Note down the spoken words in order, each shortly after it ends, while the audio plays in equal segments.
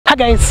Hi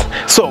guys,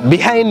 so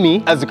behind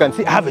me, as you can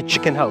see, I have a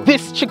chicken house.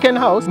 This chicken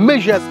house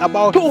measures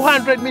about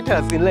 200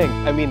 meters in length.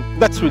 I mean,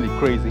 that's really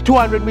crazy.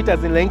 200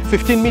 meters in length,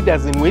 15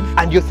 meters in width,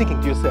 and you're thinking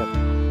to yourself,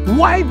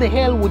 why the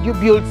hell would you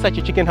build such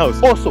a chicken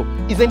house? Also,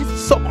 isn't it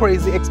so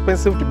crazy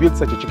expensive to build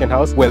such a chicken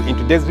house? Well, in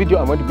today's video,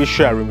 I'm going to be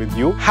sharing with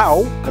you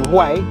how and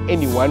why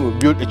anyone will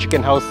build a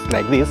chicken house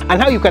like this,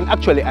 and how you can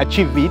actually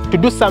achieve it to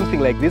do something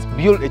like this,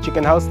 build a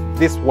chicken house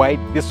this wide,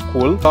 this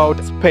cool, without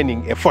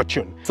spending a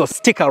fortune. So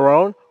stick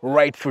around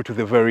right through to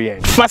the very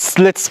end. First,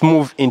 let's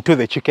move into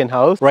the chicken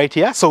house right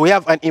here. So we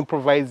have an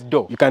improvised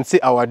door. You can see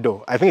our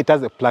door. I think it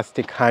has a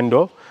plastic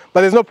handle,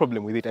 but there's no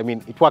problem with it. I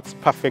mean, it works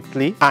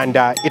perfectly, and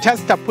it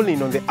has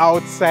tarpaulin on the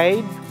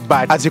outside,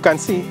 but as you can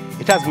see,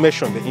 it has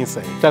mesh on the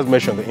inside. It has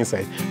mesh on the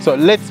inside. So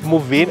let's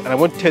move in, and I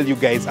want to tell you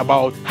guys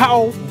about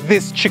how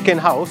this chicken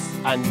house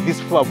and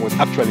this farm was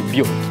actually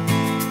built.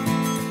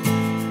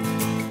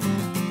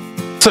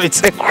 So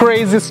it's a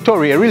crazy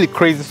story, a really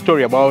crazy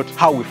story about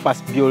how we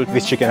first built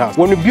this chicken house.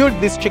 When we built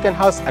this chicken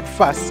house at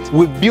first,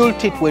 we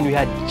built it when we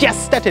had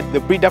just started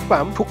the breeder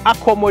farm to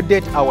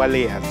accommodate our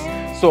layers.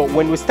 So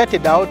when we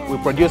started out, we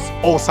produced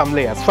awesome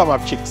layers,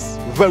 farm-up chicks,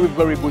 very,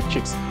 very good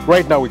chicks.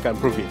 Right now we can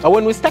prove it. But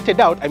when we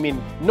started out, I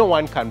mean, no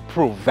one can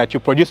prove that you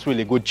produce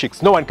really good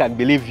chicks. No one can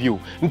believe you.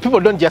 And people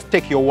don't just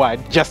take your word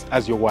just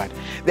as your word.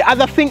 The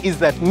other thing is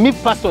that me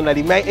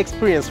personally, my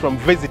experience from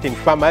visiting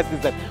farmers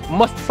is that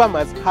most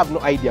farmers have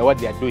no idea what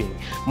they are doing.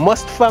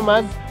 Most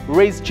farmers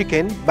raise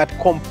chicken, but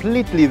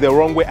completely the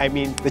wrong way. I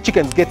mean, the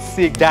chickens get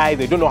sick, die,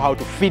 they don't know how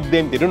to feed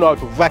them, they don't know how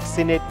to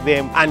vaccinate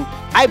them. And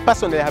I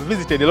personally have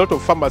visited a lot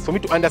of farmers for me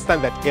to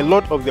understand that a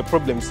lot of the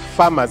problems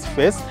farmers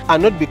face are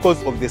not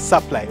because of the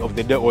supply of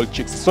the day-old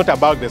chicks. It's not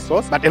about the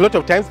source, but a lot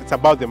of times it's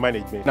about the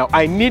management. Now,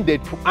 I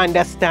needed to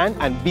understand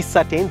and be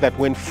certain that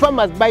when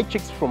farmers buy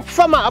chicks from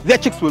farmer, their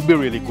chicks will be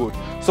really good.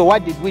 So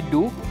what did we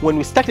do? When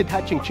we started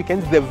hatching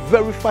chickens, the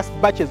very first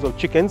batches of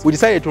chickens, we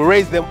decided to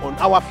raise them on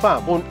our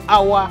farm, on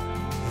our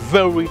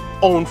very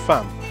own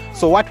farm.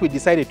 So what we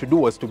decided to do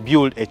was to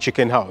build a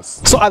chicken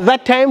house. So at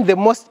that time, the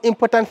most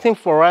important thing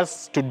for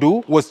us to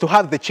do was to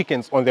have the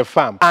chickens on the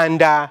farm.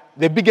 And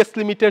the biggest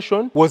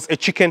limitation was a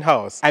chicken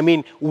house. I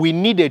mean, we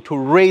needed to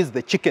raise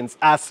the chickens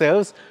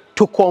ourselves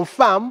to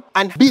confirm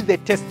and be the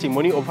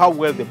testimony of how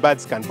well the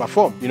birds can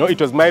perform. You know,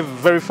 it was my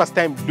very first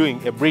time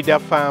doing a breeder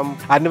farm.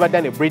 I'd never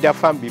done a breeder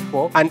farm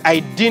before, and I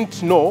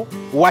didn't know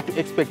what to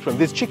expect from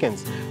these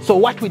chickens. So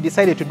what we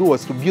decided to do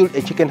was to build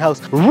a chicken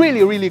house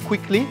really, really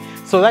quickly,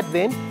 so that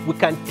then we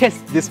can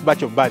test this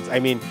batch of birds. I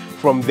mean,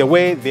 from the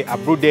way they are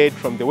brooded,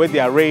 from the way they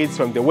are raised,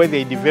 from the way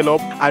they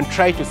develop, and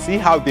try to see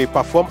how they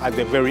perform at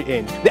the very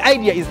end. The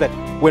idea is that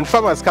when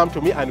farmers come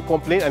to me and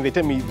complain and they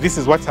tell me this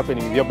is what's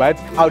happening with your birds,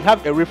 I would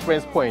have a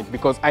reference point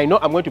because I know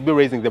I'm going to be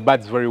raising the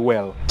birds very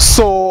well.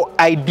 So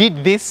I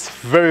did this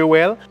very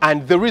well,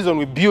 and the reason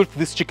we built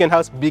this chicken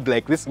house big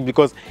like this is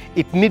because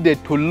it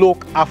needed to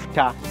look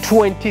after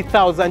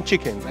 20,000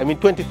 chickens. I mean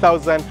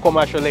 20,000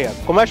 commercial layers.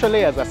 Commercial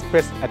layers are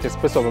spaced at a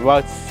space of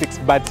about 6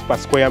 birds per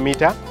square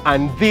meter,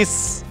 and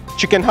this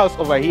chicken house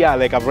over here,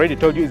 like I've already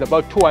told you, is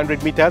about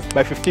 200 meters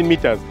by 15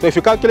 meters. So if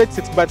you calculate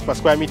 6 birds per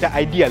square meter,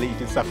 ideally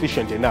it is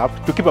sufficient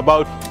enough to keep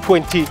about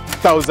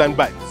 20,000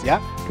 birds,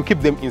 yeah? To keep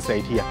them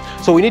inside here.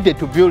 So we needed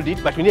to build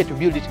it, but we needed to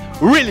build it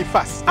really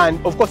fast.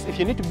 And of course, if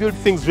you need to build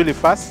things really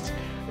fast,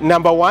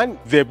 number one,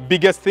 the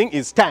biggest thing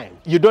is time.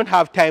 You don't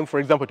have time, for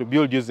example, to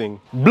build using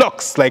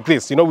blocks like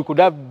this. You know, we could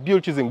have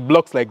built using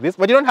blocks like this,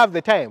 but you don't have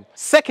the time.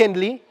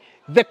 Secondly,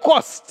 the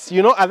costs.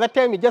 You know, at that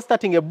time you're just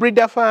starting a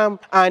breeder farm,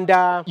 and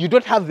you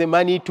don't have the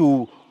money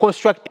to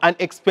construct an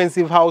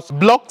expensive house.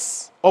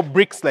 Blocks or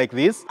bricks like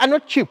this are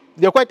not cheap.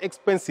 They're quite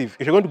expensive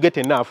if you're going to get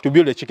enough to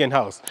build a chicken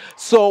house.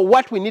 So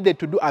what we needed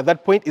to do at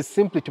that point is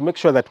simply to make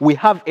sure that we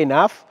have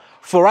enough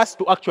for us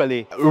to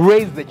actually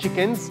raise the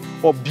chickens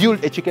or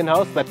build a chicken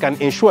house that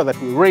can ensure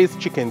that we raise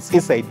chickens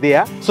inside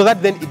there, so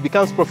that then it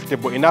becomes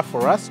profitable enough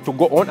for us to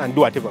go on and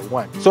do whatever we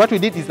want. So what we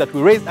did is that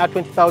we raised our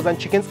 20,000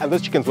 chickens, and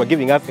those chickens were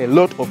giving us a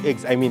lot of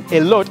eggs. I mean, a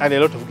lot and a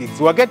lot of eggs.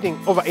 We were getting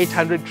over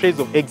 800 trays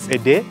of eggs a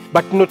day.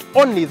 But not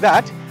only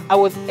that, I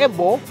was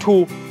able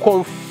to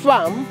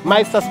confirm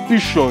my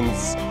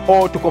suspicions,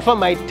 or to confirm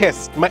my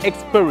test, my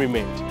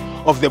experiment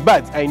of the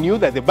birds. I knew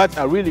that the birds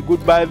are really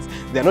good birds.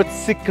 They're not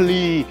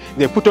sickly,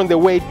 they put on the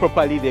weight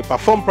properly, they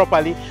perform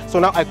properly. So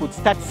now I could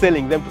start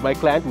selling them to my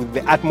client with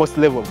the utmost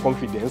level of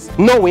confidence,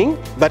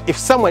 knowing that if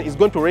someone is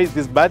going to raise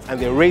these birds and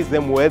they raise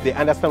them well, they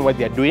understand what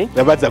they're doing,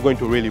 the birds are going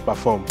to really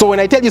perform. So when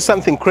I tell you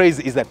something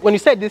crazy is that when you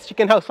said this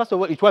chicken house, first of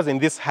all, it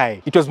wasn't this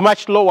high. It was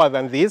much lower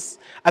than this.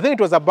 I think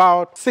it was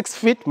about 6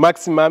 feet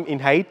maximum in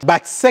height.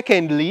 But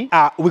secondly,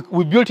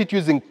 we built it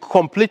using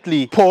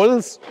completely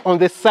poles on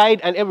the side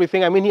and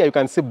everything. I mean, here you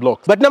can see blocks.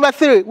 But number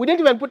 3, we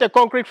didn't even put a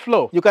concrete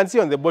floor. You can see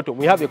on the bottom,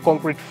 we have a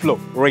concrete floor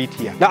right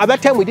here. Now, at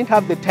that time, we didn't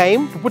have the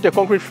time to put a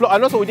concrete floor,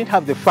 and also we didn't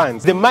have the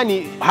funds. The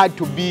money had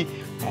to be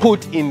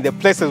put in the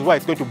places where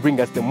it's going to bring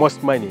us the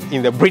most money,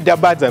 in the breeder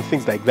birds and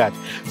things like that.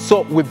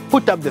 So we've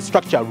put up the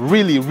structure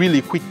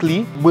really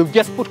quickly. We've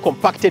just put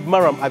compacted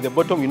marram at the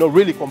bottom,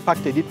 really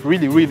compacted it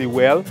really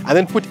well, and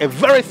then put a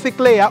very thick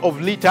layer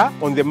of litter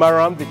on the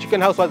marram. The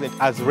chicken house wasn't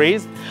as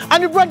raised,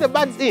 and we brought the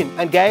birds in.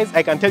 And guys,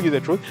 I can tell you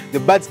the truth, the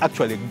birds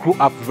actually grew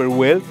up very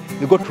well.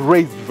 They got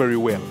raised very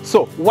well.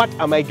 So what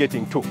am I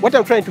getting to? What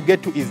I'm trying to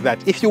get to is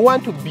that if you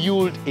want to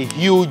build a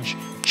huge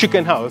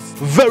chicken house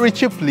very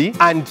cheaply,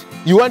 and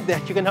you want the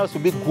chicken house to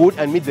be good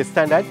and meet the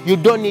standard, you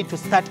don't need to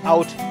start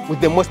out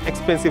with the most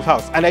expensive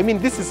house. And I mean,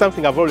 this is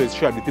something I've always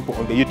shared with people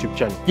on the YouTube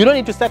channel. You don't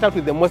need to start out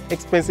with the most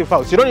expensive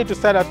house. You don't need to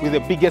start out with the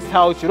biggest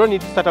house. You don't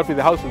need to start out with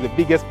the house with the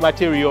biggest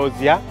materials,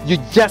 yeah? You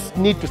just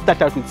need to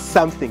start out with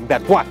something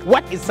that works.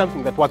 What is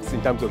something that works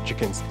in terms of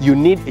chickens? You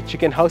need a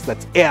chicken house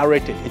that's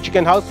aerated. A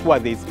chicken house where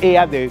there's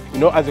air,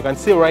 as you can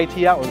see right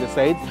here on the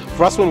sides.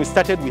 For us, when we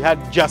started, we had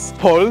just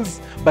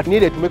poles, but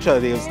needed to make sure that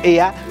there was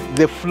air.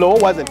 The floor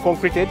wasn't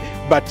concreted,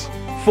 but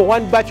for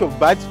one batch of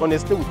birds,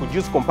 honestly, we could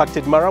use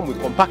compacted marram. We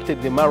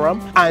compacted the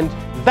marram, and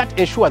that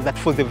ensured that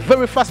for the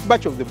very first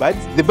batch of the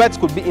birds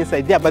could be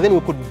inside there, but then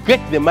we could get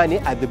the money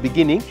at the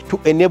beginning to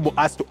enable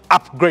us to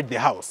upgrade the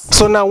house.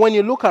 So now when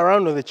you look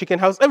around on the chicken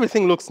house,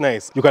 everything looks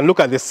nice. You can look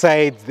at the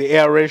sides, the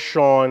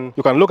aeration,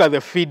 you can look at the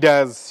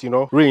feeders,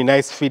 really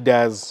nice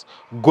feeders,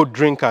 good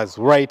drinkers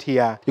right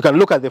here. You can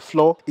look at the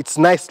floor, it's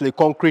nicely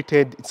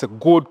concreted, it's a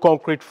good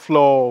concrete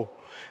floor.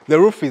 The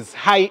roof is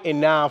high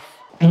enough,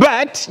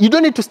 but you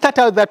don't need to start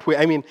out that way.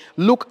 I mean,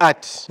 look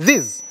at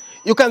this.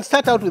 You can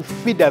start out with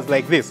feeders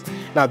like this.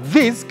 Now,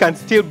 these can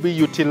still be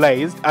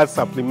utilized as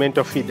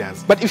supplemental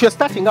feeders. But if you're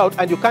starting out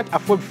and you can't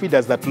afford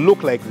feeders that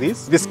look like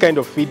this kind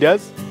of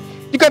feeders,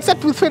 you can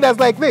start with feeders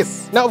like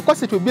this. Now, of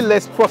course, it will be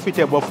less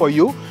profitable for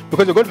you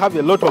because you're going to have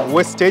a lot of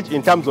wastage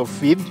in terms of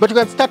feed, but you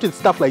can start with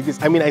stuff like this.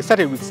 I mean, I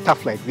started with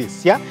stuff like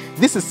this, yeah?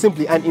 This is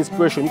simply an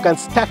inspiration. You can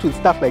start with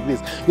stuff like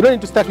this. You don't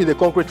need to start with a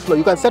concrete floor.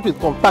 You can start with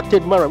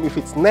compacted marram. If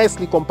it's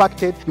nicely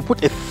compacted, you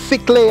put a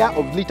thick layer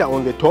of litter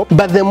on the top.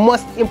 But the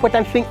most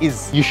important thing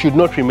is you should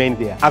not remain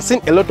there. I've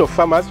seen a lot of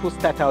farmers who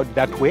start out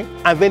that way,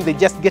 and then they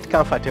just get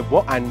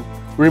comfortable and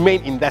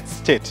remain in that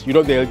state.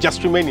 They'll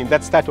just remain in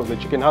that state of the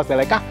chicken house. They're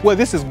like, well,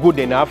 this is good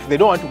enough. They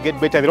don't want to get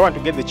better. They don't want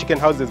to get the chicken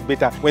houses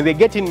better. When they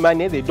get in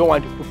money, they don't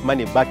want to put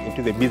money back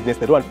into the business.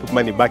 They don't want to put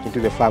money back into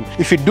the farm.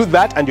 If you do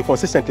that and you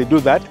consistently do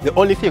that, the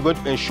only thing you're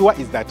going to ensure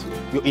is that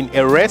you're in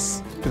a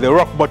race to the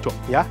rock bottom,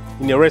 yeah?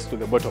 In a race to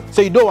the bottom.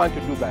 So you don't want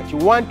to do that. You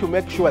want to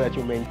make sure that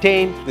you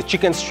maintain the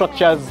chicken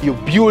structures, you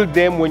build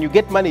them. When you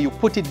get money, you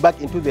put it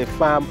back into the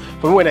farm.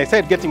 For me, when I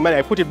started getting money,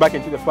 I put it back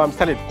into the farm,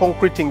 started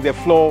concreting the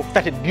floor,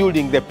 started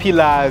building the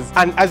pillars.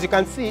 And as you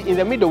can see, in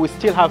the middle, we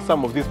still have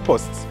some of these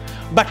posts.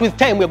 But with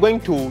time, we're going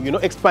to,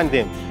 expand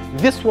them.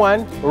 This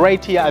one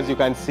right here, as you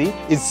can see,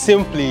 is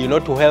simply,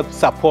 to help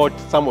support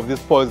some of these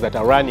poles that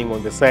are running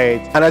on the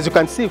sides. And as you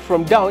can see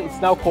from down,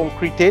 it's now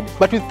concreted.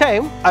 But with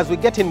time, as we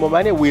get in more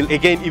money, we'll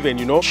again even,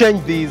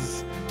 change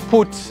these,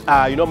 put,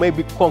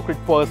 maybe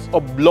concrete posts or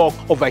block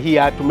over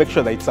here to make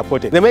sure that it's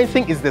supported. The main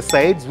thing is the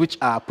sides, which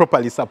are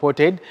properly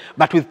supported.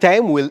 But with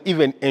time, we'll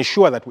even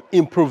ensure that we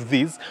improve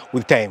these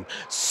with time.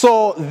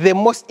 So the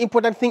most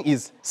important thing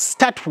is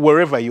start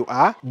wherever you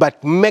are,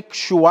 but make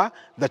sure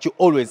that you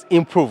always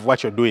improve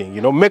what you're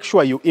doing. Make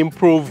sure you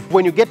improve.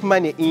 When you get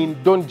money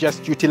in, don't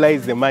just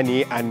utilize the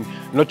money and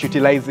not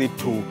utilize it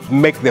to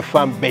make the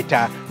farm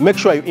better. Make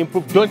sure you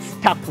improve. Don't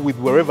stuck with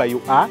wherever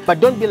you are, but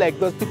don't be like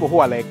those people who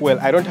are like, well,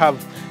 I don't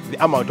have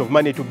the amount of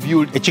money to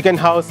build a chicken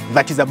house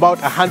that is about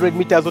 100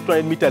 meters or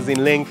 200 meters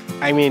in length.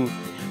 I mean,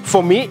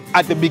 for me,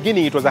 at the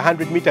beginning, it was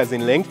 100 meters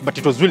in length, but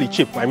it was really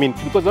cheap. I mean,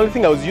 because the only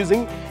thing I was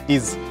using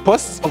is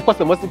posts. Of course,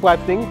 the most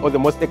important thing or the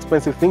most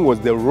expensive thing was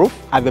the roof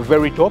at the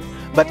very top,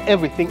 but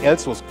everything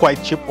else was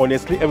quite cheap,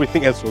 honestly.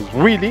 Everything else was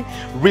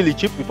really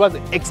cheap. It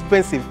wasn't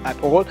expensive at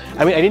all.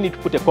 I mean, I didn't need to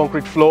put a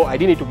concrete floor. I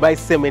didn't need to buy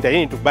cement. I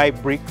didn't need to buy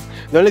bricks.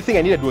 The only thing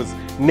I needed was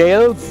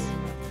nails,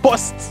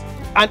 posts,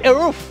 and a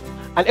roof.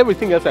 And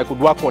everything else I could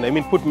work on. I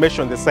mean, put mesh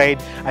on the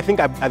side. I think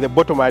at the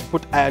bottom I'd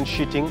put iron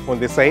sheeting on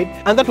the side.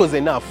 And that was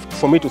enough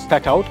for me to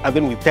start out. And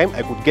then with time,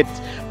 I could get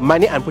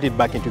money and put it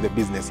back into the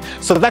business.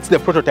 So that's the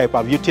prototype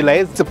I've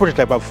utilized. It's a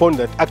prototype I've found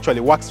that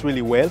actually works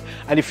really well.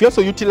 And if you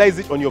also utilize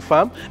it on your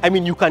farm, I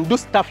mean, you can do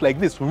stuff like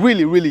this,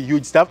 really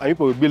huge stuff. And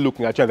people will be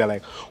looking at you and they're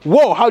like,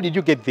 whoa, how did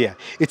you get there?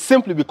 It's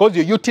simply because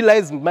you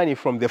utilize money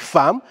from the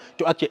farm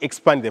to actually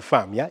expand the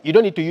farm, yeah? You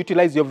don't need to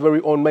utilize your very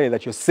own money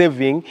that you're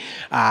saving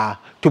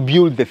to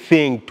build the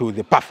thing to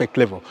the perfect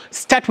level.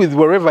 Start with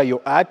wherever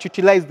you are,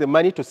 utilize the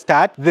money to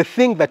start. The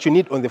thing that you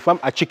need on the farm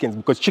are chickens,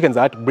 because chickens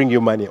are to bring you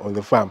money on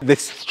the farm. The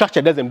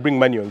structure doesn't bring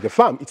money on the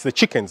farm, it's the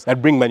chickens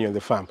that bring money on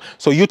the farm.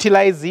 So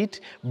utilize it,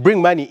 bring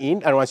money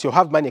in, and once you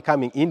have money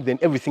coming in, then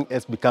everything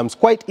else becomes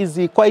quite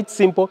easy, quite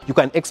simple. You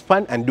can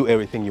expand and do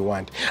everything you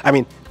want. I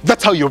mean,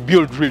 that's how you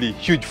build really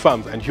huge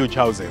farms and huge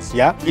houses,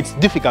 yeah? It's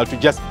difficult to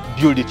just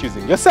build it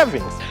using your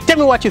savings. Tell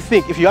me what you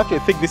think. If you actually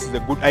think this is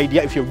a good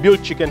idea, if you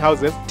build chicken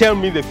houses, tell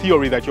me the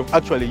theory that you've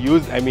actually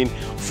used? I mean,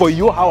 for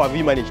you, how have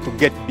you managed to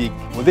get big?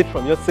 Was it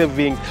from your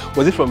savings?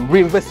 Was it from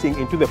reinvesting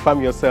into the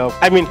farm yourself?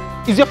 I mean,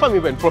 is your farm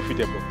even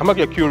profitable? I'm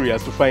actually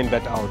curious to find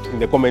that out in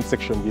the comment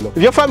section below.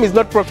 If your farm is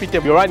not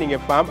profitable, you're running a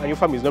farm and your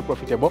farm is not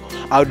profitable,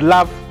 I would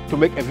love to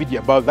make a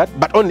video about that,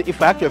 but only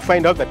if I actually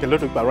find out that a lot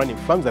of people are running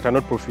farms that are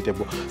not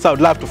profitable. So I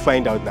would love to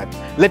find out that.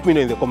 Let me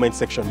know in the comment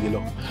section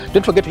below.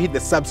 Don't forget to hit the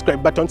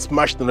subscribe button,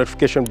 smash the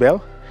notification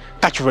bell.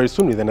 Catch you very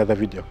soon with another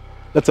video.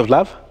 Lots of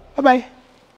love. Bye-bye.